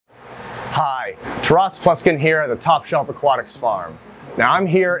Taras Pluskin here at the Top Shelf Aquatics Farm. Now I'm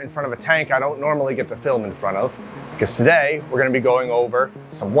here in front of a tank I don't normally get to film in front of, because today we're going to be going over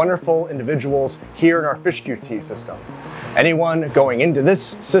some wonderful individuals here in our fish QT system. Anyone going into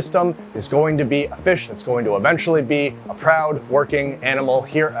this system is going to be a fish that's going to eventually be a proud working animal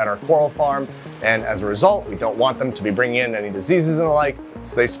here at our coral farm, and as a result we don't want them to be bringing in any diseases and the like,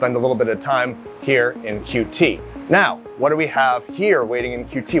 so they spend a little bit of time here in QT. Now, what do we have here waiting in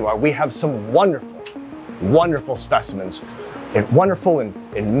QT? Well, we have some wonderful specimens, and wonderful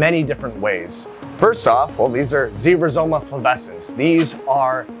in many different ways. First off, well, these are Zebrasoma flavescens. These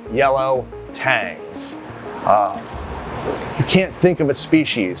are yellow tangs. You can't think of a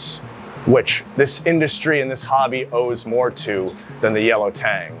species which this industry and this hobby owes more to than the yellow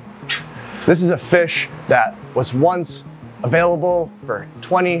tang. This is a fish that was once available for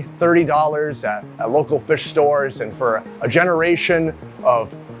 $20, $30 at local fish stores, and for a generation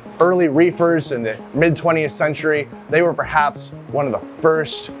of early reefers in the mid-20th century, they were perhaps one of the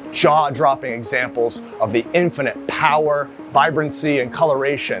first jaw-dropping examples of the infinite power, vibrancy, and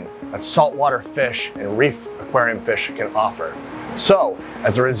coloration that saltwater fish and reef aquarium fish can offer. So,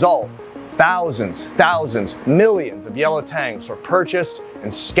 as a result, thousands, millions of yellow tangs were purchased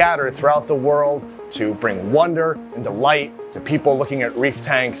and scattered throughout the world to bring wonder and delight to people looking at reef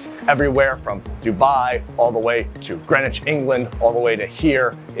tanks everywhere from Dubai all the way to Greenwich, England, all the way to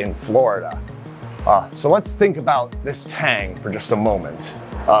here in Florida. So let's think about this tang for just a moment.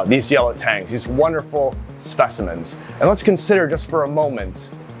 These yellow tangs, these wonderful specimens. And let's consider just for a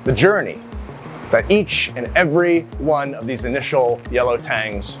moment the journey that each and every one of these initial yellow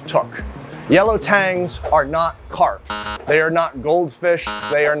tangs took. Yellow tangs are not carps. They are not goldfish.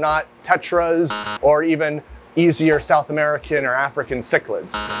 They are not tetras or even easier South American or African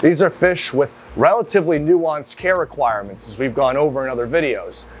cichlids. These are fish with relatively nuanced care requirements, as we've gone over in other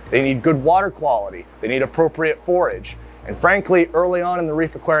videos. They need good water quality. They need appropriate forage. And frankly, early on in the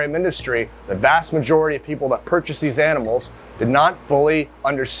reef aquarium industry, the vast majority of people that purchase these animals did not fully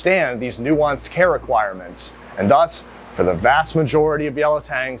understand these nuanced care requirements. And thus, for the vast majority of yellow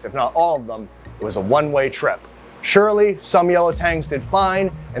tangs, if not all of them, it was a one-way trip. Surely, some yellow tangs did fine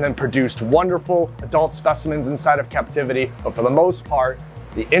and then produced wonderful adult specimens inside of captivity, but for the most part,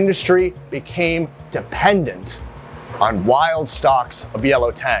 the industry became dependent on wild stocks of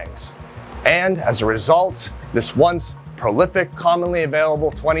yellow tangs. And as a result, this once prolific, commonly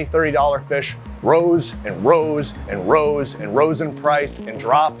available $20, $30 fish rose and rose and rose and rose in price and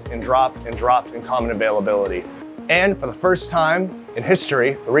dropped and dropped and dropped in common availability. And for the first time in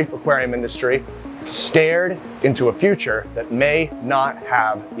history, the reef aquarium industry stared into a future that may not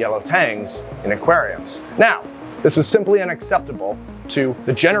have yellow tangs in aquariums. Now, this was simply unacceptable to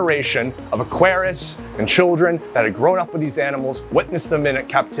the generation of aquarists and children that had grown up with these animals, witnessed them in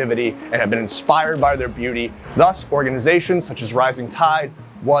captivity, and had been inspired by their beauty. Thus, organizations such as Rising Tide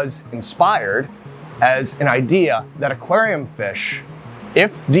was inspired as an idea that aquarium fish,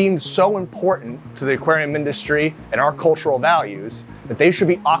 if deemed so important to the aquarium industry and our cultural values, that they should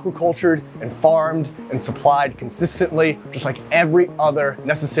be aquacultured and farmed and supplied consistently, just like every other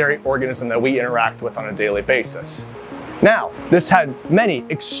necessary organism that we interact with on a daily basis. Now, this had many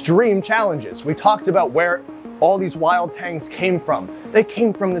extreme challenges. We talked about where all these wild tangs came from. They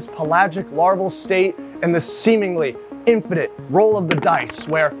came from this pelagic larval state and this seemingly infinite roll of the dice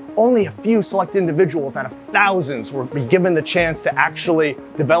where only a few select individuals out of thousands would be given the chance to actually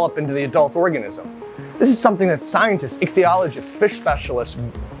develop into the adult organism. This is something that scientists, ichthyologists, fish specialists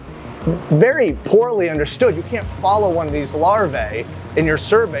very poorly understood. You can't follow one of these larvae in your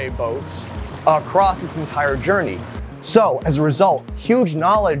survey boats across its entire journey. So as a result, huge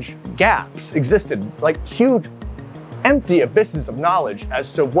knowledge gaps existed, like huge empty abysses of knowledge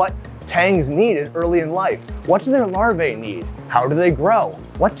as to what tangs needed early in life. What do their larvae need? How do they grow?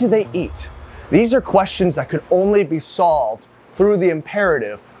 What do they eat? These are questions that could only be solved through the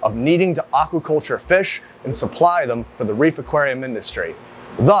imperative of needing to aquaculture fish and supply them for the reef aquarium industry.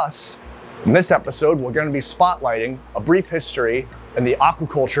 Thus, in this episode, we're going to be spotlighting a brief history in the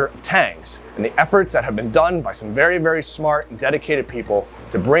aquaculture of tangs and the efforts that have been done by some very smart and dedicated people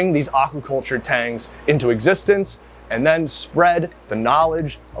to bring these aquaculture tangs into existence and then spread the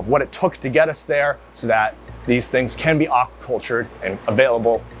knowledge of what it took to get us there so that these things can be aquacultured and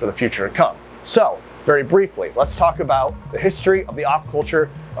available for the future to come. So, very briefly, let's talk about the history of the aquaculture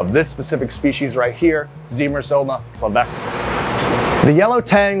of this specific species right here, Zebrasoma flavescens. The yellow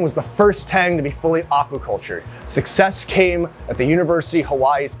tang was the first tang to be fully aquacultured. Success came at the University of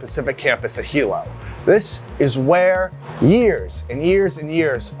Hawaii's Pacific campus at Hilo. This is where years and years and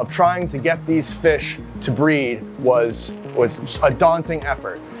years of trying to get these fish to breed was a daunting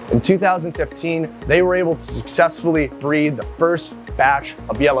effort. In 2015, they were able to successfully breed the first batch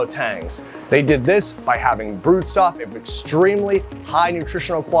of yellow tangs. They did this by having broodstock of extremely high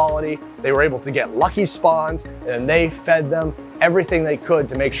nutritional quality. They were able to get lucky spawns, and they fed them everything they could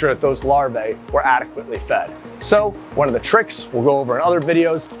to make sure that those larvae were adequately fed. So one of the tricks we'll go over in other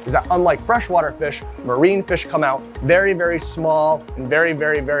videos is that unlike freshwater fish, marine fish come out very, very small and very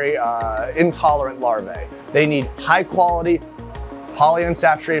intolerant larvae. They need high quality,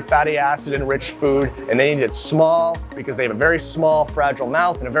 polyunsaturated fatty acid enriched food, and they need it small because they have a very small, fragile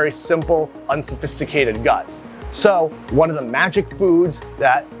mouth and a very simple, unsophisticated gut. So one of the magic foods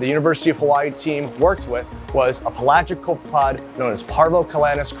that the University of Hawaii team worked with was a pelagic copepod known as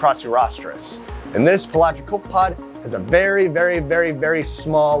Parvocalanus crassirostris. And this pelagic copepod has a very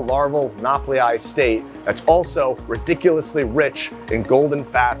small larval nauplii state that's also ridiculously rich in golden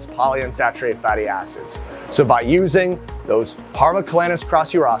fats, polyunsaturated fatty acids. So by using those Parvocalanus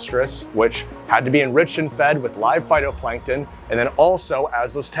crassirostris, which had to be enriched and fed with live phytoplankton, and then also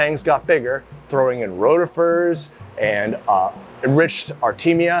as those tangs got bigger, throwing in rotifers and enriched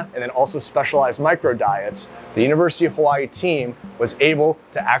Artemia, and then also specialized micro diets, the University of Hawaii team was able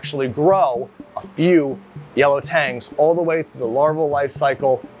to actually grow a few yellow tangs all the way through the larval life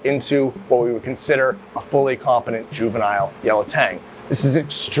cycle into what we would consider a fully competent juvenile yellow tang. This is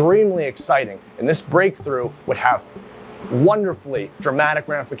extremely exciting, and this breakthrough would have wonderfully dramatic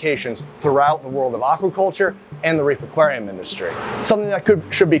ramifications throughout the world of aquaculture and the reef aquarium industry. Something that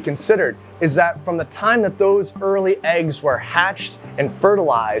should be considered is that from the time that those early eggs were hatched and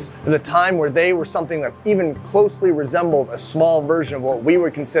fertilized to the time where they were something that even closely resembled a small version of what we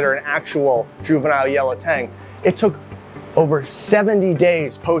would consider an actual juvenile yellow tang, it took over 70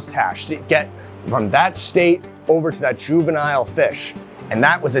 days post-hatch to get from that state over to that juvenile fish. And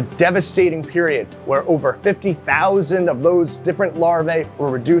that was a devastating period where over 50,000 of those different larvae were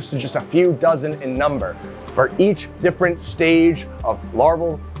reduced to just a few dozen in number. For each different stage of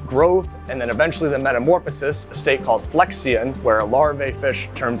larval growth and then eventually the metamorphosis, a state called flexion, where a larvae fish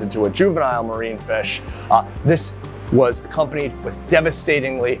turns into a juvenile marine fish, this was accompanied with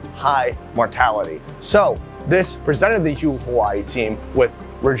devastatingly high mortality. So this presented the U Hawaii team with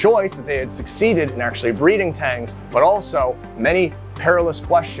rejoice that they had succeeded in actually breeding tangs, but also many perilous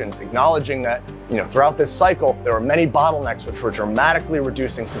questions, acknowledging that throughout this cycle there were many bottlenecks which were dramatically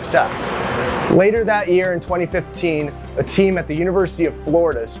reducing success. Later that year in 2015, a team at the University of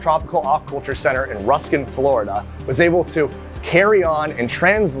Florida's Tropical Aquaculture Center in Ruskin, Florida, was able to carry on and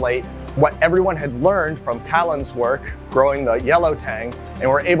translate what everyone had learned from Callan's work growing the yellow tang, and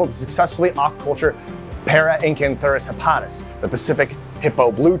were able to successfully aquaculture Para-Incanthurus hepatus, the Pacific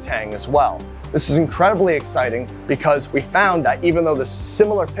hippo blue tang as well. This is incredibly exciting because we found that even though the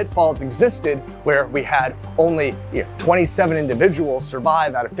similar pitfalls existed where we had only 27 individuals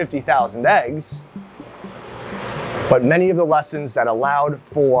survive out of 50,000 eggs, but many of the lessons that allowed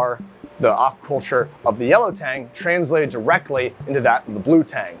for the aquaculture of the yellow tang translated directly into that of the blue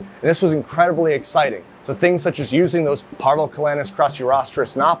tang. And this was incredibly exciting. So things such as using those Parvocalanus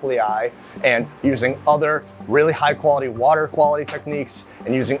crassirostris nauplii and using other really high quality water quality techniques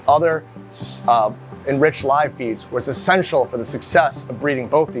and using other enriched live feeds was essential for the success of breeding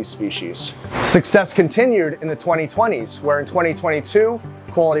both these species. Success continued in the 2020s, where in 2022,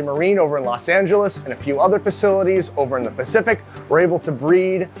 Quality Marine over in Los Angeles and a few other facilities over in the Pacific were able to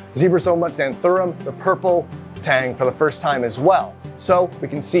breed Zebrasoma xanthurum, the purple tang, for the first time as well. So we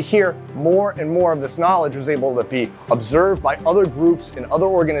can see here more and more of this knowledge was able to be observed by other groups and other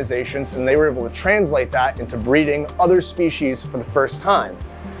organizations, and they were able to translate that into breeding other species for the first time.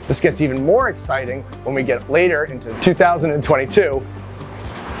 This gets even more exciting when we get later into 2022,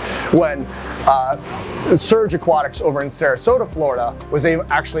 when Surge Aquatics over in Sarasota, Florida was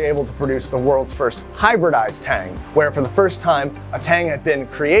actually able to produce the world's first hybridized tang, where for the first time a tang had been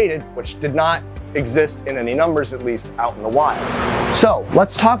created which did not exist in any numbers, at least out in the wild. So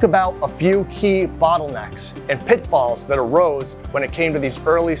let's talk about a few key bottlenecks and pitfalls that arose when it came to these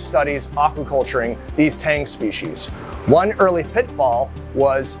early studies aquaculturing these tang species. One early pitfall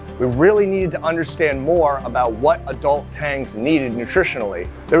was we really needed to understand more about what adult tangs needed nutritionally.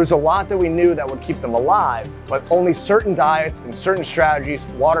 There was a lot that we knew that would keep them alive, but only certain diets and certain strategies,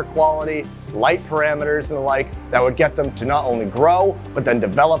 water quality, light parameters and the like, that would get them to not only grow, but then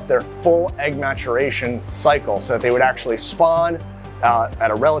develop their full egg maturation cycle so that they would actually spawn at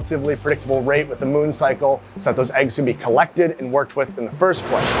a relatively predictable rate with the moon cycle so that those eggs could be collected and worked with in the first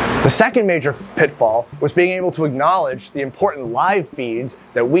place. The second major pitfall was being able to acknowledge the important live feeds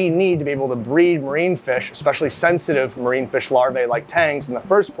that we need to be able to breed marine fish, especially sensitive marine fish larvae like tangs in the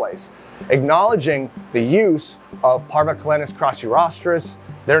first place. Acknowledging the use of Parvocalanus crassirostris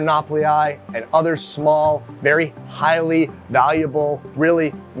their nauplii and other small, very highly valuable,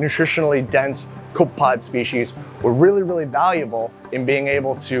 really nutritionally dense copepod species were really, really valuable in being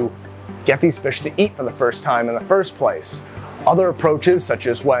able to get these fish to eat for the first time in the first place. Other approaches, such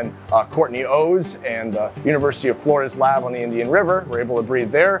as when Courtney O's and the University of Florida's lab on the Indian River were able to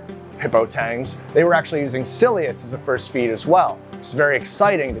breed their hippo tangs, they were actually using ciliates as a first feed as well. It's very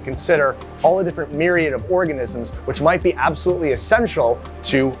exciting to consider all the different myriad of organisms which might be absolutely essential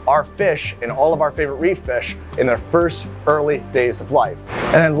to our fish and all of our favorite reef fish in their first early days of life.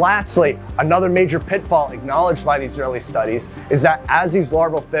 And then lastly, another major pitfall acknowledged by these early studies is that as these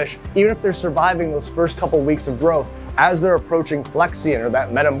larval fish, even if they're surviving those first couple weeks of growth, as they're approaching flexion or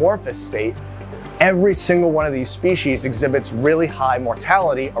that metamorphosis state, every single one of these species exhibits really high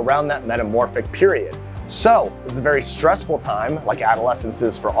mortality around that metamorphic period. So this is a very stressful time, like adolescence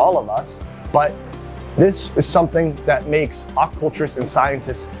is for all of us, but this is something that makes aquaculturists and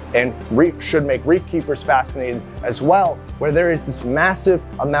scientists and should make reef keepers fascinated as well, where there is this massive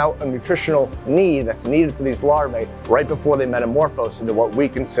amount of nutritional need that's needed for these larvae right before they metamorphose into what we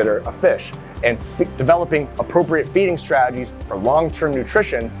consider a fish. And developing appropriate feeding strategies for long-term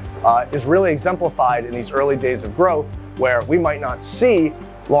nutrition is really exemplified in these early days of growth, where we might not see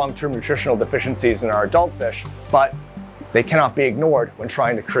long-term nutritional deficiencies in our adult fish, but they cannot be ignored when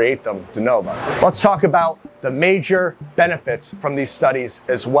trying to create them de novo. Let's talk about the major benefits from these studies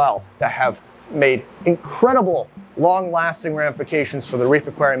as well that have made incredible long-lasting ramifications for the reef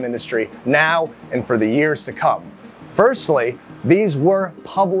aquarium industry now and for the years to come. Firstly, these were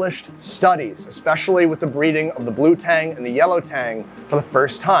published studies, especially with the breeding of the blue tang and the yellow tang for the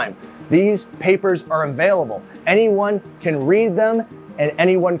first time. These papers are available. Anyone can read them and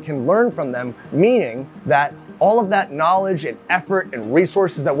anyone can learn from them, meaning that all of that knowledge and effort and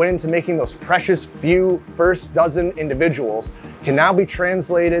resources that went into making those precious few first dozen individuals can now be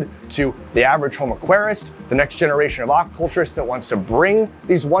translated to the average home aquarist, the next generation of aquaculturists that wants to bring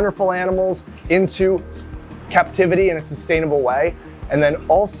these wonderful animals into captivity in a sustainable way, and then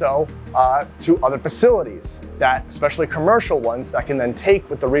also to other facilities, that especially commercial ones, that can then take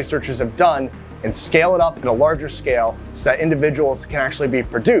what the researchers have done and scale it up in a larger scale so that individuals can actually be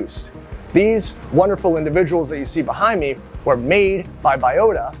produced. These wonderful individuals that you see behind me were made by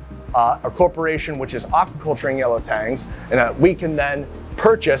Biota, a corporation which is aquaculturing yellow tangs, and that we can then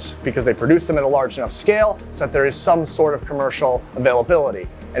purchase because they produce them at a large enough scale so that there is some sort of commercial availability.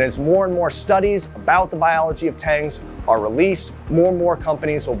 And as more and more studies about the biology of tangs are released, more and more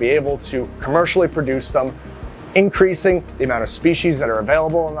companies will be able to commercially produce them, increasing the amount of species that are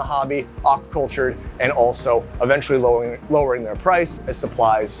available in the hobby, aquacultured, and also eventually lowering their price as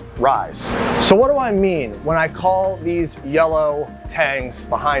supplies rise. So what do I mean when I call these yellow tangs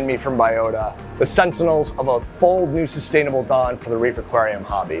behind me from Biota the sentinels of a bold new sustainable dawn for the reef aquarium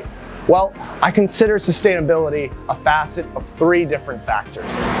hobby? Well, I consider sustainability a facet of three different factors.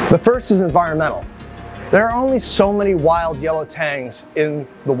 The first is environmental. There are only so many wild yellow tangs in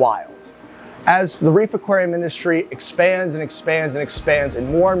the wild. As the reef aquarium industry expands and expands and expands, and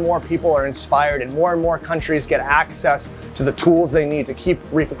more people are inspired and more countries get access to the tools they need to keep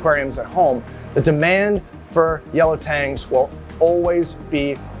reef aquariums at home, the demand for yellow tangs will always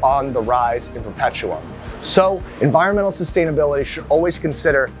be on the rise in perpetuum. So environmental sustainability should always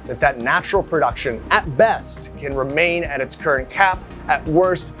consider that natural production at best can remain at its current cap, at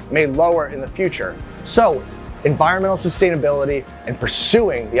worst may lower in the future. So environmental sustainability and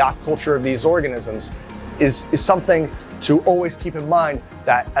pursuing the aquaculture of these organisms is something to always keep in mind,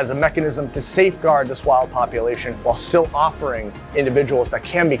 that as a mechanism to safeguard this wild population while still offering individuals that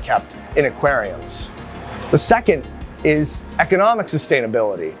can be kept in aquariums. The second is economic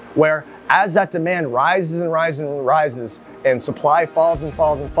sustainability, where as that demand rises and rises and rises and supply falls and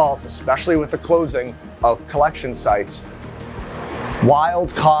falls and falls, especially with the closing of collection sites,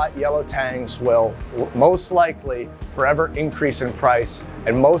 wild-caught yellow tangs will most likely forever increase in price,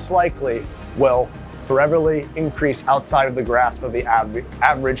 and most likely will forever increase outside of the grasp of the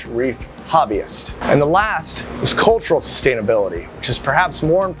average reef hobbyist. And the last is cultural sustainability, which is perhaps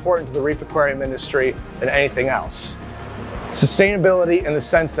more important to the reef aquarium industry than anything else. Sustainability in the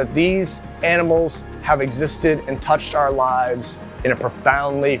sense that these animals have existed and touched our lives in a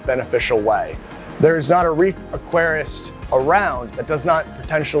profoundly beneficial way. There is not a reef aquarist around that does not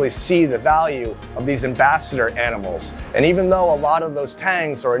potentially see the value of these ambassador animals. And even though a lot of those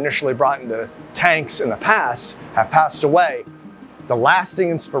tangs are initially brought into tanks in the past, have passed away, the lasting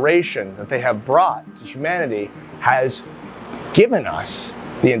inspiration that they have brought to humanity has given us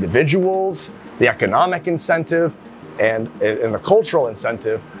the individuals, the economic incentive, and the cultural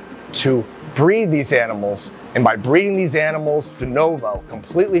incentive to breed these animals, and by breeding these animals de novo,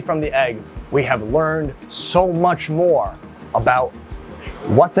 completely from the egg, we have learned so much more about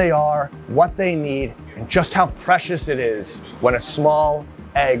what they are, what they need, and just how precious it is when a small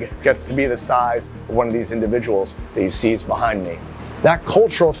egg gets to be the size of one of these individuals that you see is behind me. That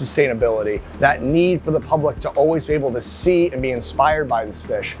cultural sustainability, that need for the public to always be able to see and be inspired by this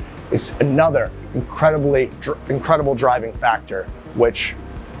fish is another incredible driving factor, which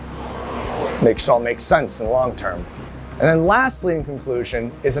makes it all make sense in the long term. And then lastly, in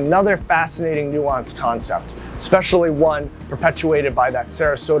conclusion, is another fascinating nuanced concept, especially one perpetuated by that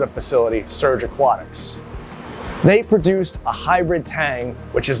Sarasota facility, Surge Aquatics. They produced a hybrid tang,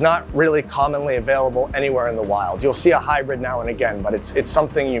 which is not really commonly available anywhere in the wild. You'll see a hybrid now and again, but it's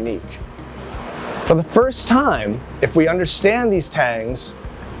something unique. For the first time, if we understand these tangs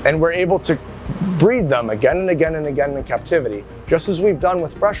and we're able to breed them again and again and again in captivity, just as we've done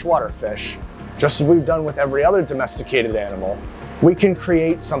with freshwater fish, just as we've done with every other domesticated animal, we can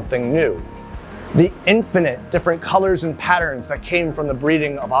create something new. The infinite different colors and patterns that came from the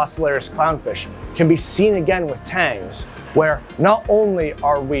breeding of Ocellaris clownfish can be seen again with tangs, where not only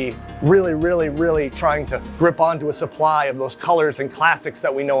are we really trying to grip onto a supply of those colors and classics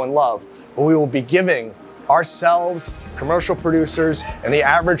that we know and love, but we will be giving ourselves, commercial producers, and the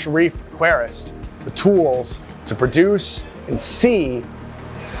average reef aquarist the tools to produce and see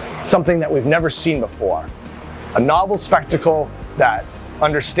something that we've never seen before. A novel spectacle that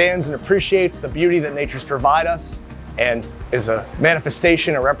understands and appreciates the beauty that nature's provide us and is a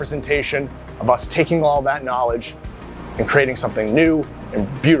manifestation, a representation of us taking all that knowledge and creating something new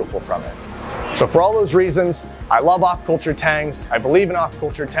and beautiful from it. So for all those reasons, I love aquaculture tangs, I believe in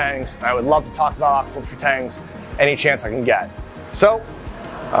aquaculture tangs, and I would love to talk about aquaculture tangs any chance I can get. So,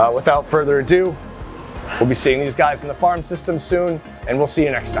 without further ado, we'll be seeing these guys in the farm system soon, and we'll see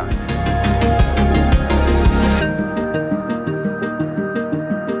you next time.